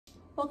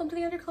Welcome to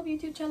the Underclub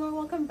YouTube channel.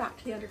 Welcome back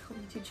to the Underclub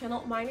YouTube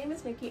channel. My name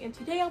is Nikki and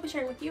today I'll be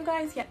sharing with you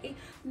guys yet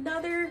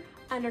another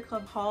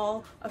Underclub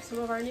haul of some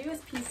of our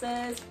newest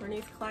pieces for our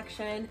newest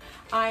collection.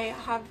 I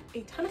have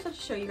a ton of stuff to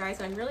show you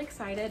guys and I'm really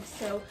excited.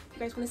 So if you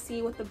guys want to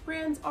see what the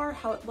brands are,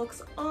 how it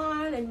looks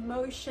on and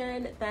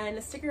motion, then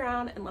stick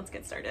around and let's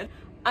get started.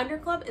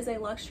 Underclub is a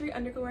luxury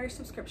underwear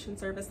subscription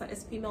service that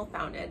is female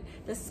founded.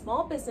 This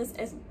small business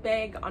is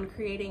big on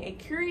creating a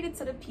curated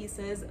set of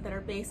pieces that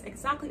are based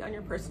exactly on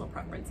your personal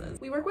preferences.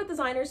 We work with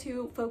designers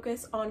who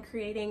focus on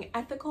creating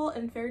ethical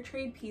and fair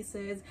trade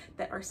pieces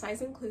that are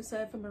size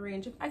inclusive from a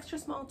range of extra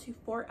small to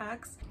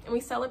 4X, and we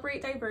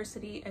celebrate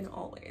diversity in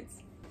all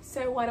ways.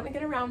 So why don't we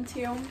get around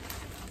to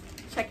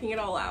checking it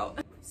all out.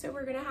 So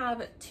we're gonna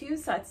have 2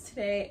 sets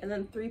today and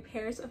then 3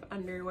 pairs of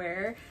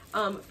underwear.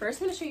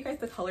 First I'm gonna show you guys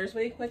the colors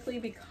really quickly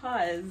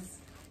because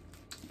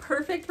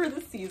perfect for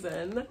the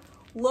season.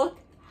 Look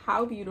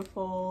how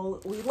beautiful.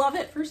 We love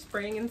it for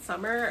spring and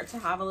summer to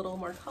have a little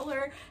more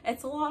color.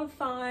 It's a lot of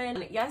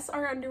fun. Yes,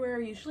 our underwear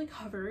are usually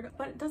covered,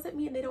 but it doesn't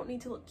mean they don't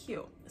need to look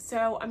cute.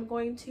 So I'm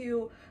going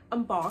to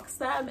unbox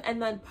them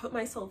and then put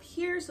myself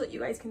here so that you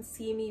guys can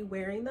see me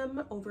wearing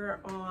them over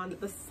on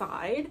the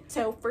side.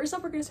 So first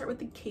up, we're gonna start with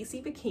the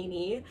Casey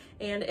bikini,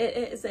 and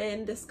it is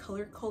in this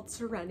color called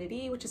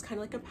Serenity, which is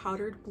kind of like a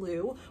powdered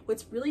blue.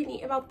 What's really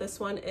neat about this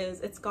one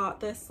is it's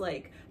got this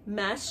like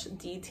mesh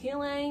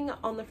detailing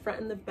on the front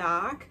and the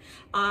back,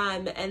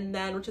 and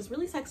then which is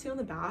really sexy on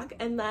the back,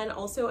 and then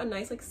also a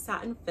nice like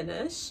satin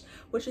finish,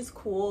 which is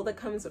cool, that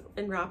comes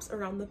and wraps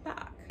around the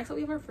back. Next up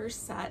we have our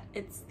first set.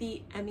 It's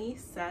the Emmy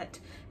set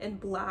in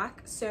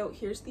black. So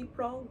here's the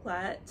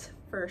bralette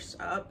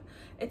first up.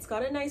 It's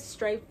got a nice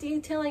stripe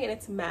detailing and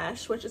it's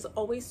mesh, which is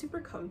always super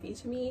comfy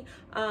to me.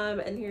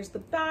 And here's the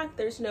back.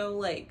 There's no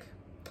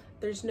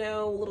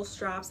little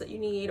straps that you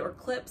need or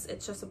clips.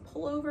 It's just a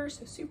pullover,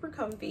 so super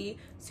comfy,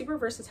 super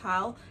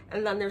versatile.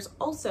 And then there's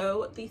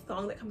also the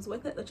thong that comes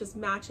with it, which is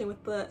matching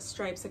with the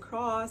stripes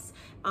across.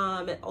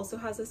 It also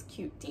has this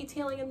cute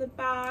detailing in the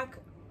back.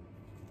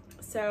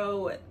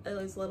 So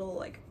there's a little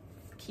like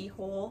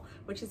keyhole,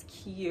 which is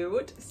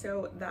cute.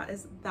 So that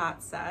is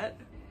that set.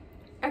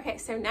 Okay,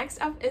 so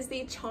next up is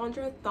the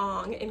Chandra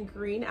thong in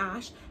green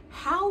ash.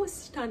 How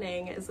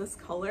stunning is this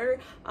color?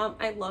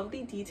 I love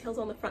the details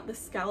on the front, the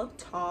scallop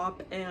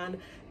top and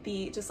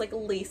the just like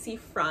lacy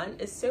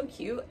front is so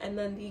cute, and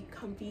then the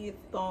comfy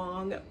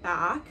thong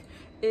back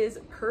is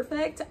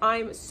perfect.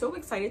 I'm so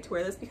excited to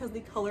wear this because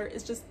the color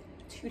is just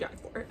to die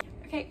for.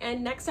 Okay,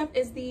 and next up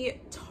is the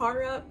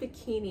Tara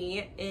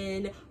bikini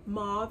in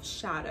mauve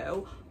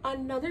shadow.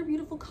 Another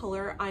beautiful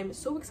color. I'm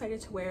so excited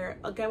to wear,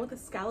 again with a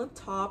scallop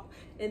top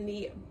in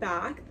the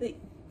back.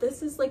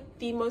 This is like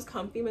the most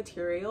comfy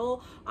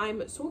material.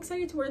 I'm so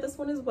excited to wear this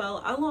one as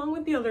well, along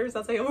with the others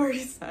as I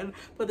already said,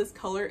 but this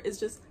color is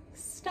just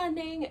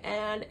stunning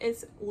and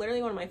it's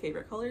literally one of my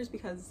favorite colors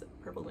because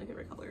purple is my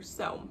favorite color.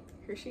 So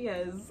here she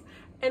is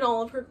in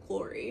all of her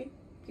glory.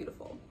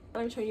 Beautiful.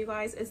 What I'm showing you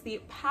guys is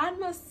the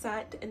Padma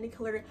set in the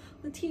color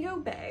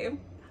Latigo Bay.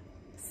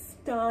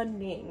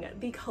 Stunning.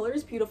 The color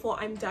is beautiful.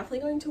 I'm definitely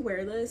going to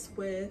wear this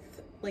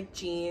with like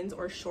jeans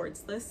or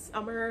shorts this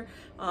summer.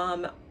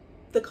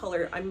 The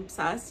color, I'm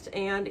obsessed.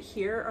 And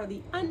here are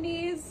the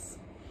undies.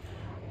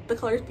 The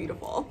color is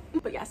beautiful.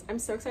 But yes, I'm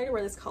so excited to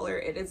wear this color.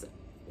 It is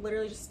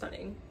literally just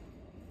stunning.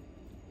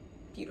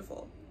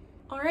 Beautiful.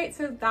 All right,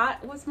 so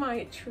that was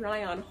my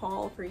try on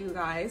haul for you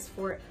guys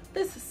for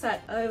this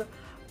set of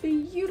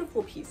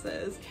beautiful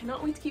pieces.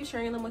 Cannot wait to keep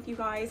sharing them with you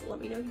guys. Let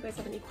me know if you guys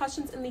have any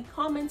questions in the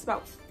comments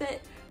about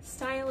fit,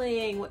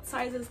 styling, what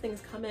sizes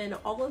things come in,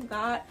 all of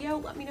that.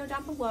 Let me know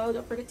down below.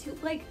 Don't forget to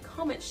like,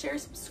 comment, share,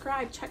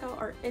 subscribe. Check out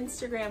our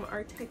Instagram,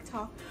 our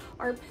TikTok,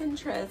 our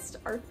Pinterest,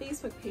 our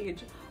Facebook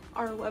page,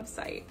 our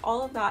website,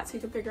 all of that, so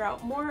you can figure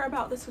out more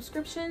about the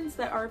subscriptions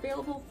that are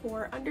available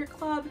for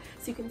Underclub,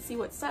 so you can see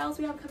what styles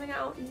we have coming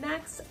out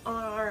next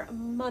on our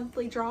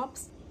monthly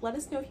drops. Let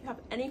us know if you have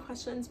any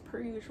questions per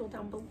usual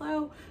down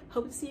below.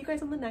 Hope to see you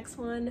guys on the next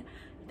one.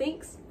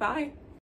 Thanks, bye.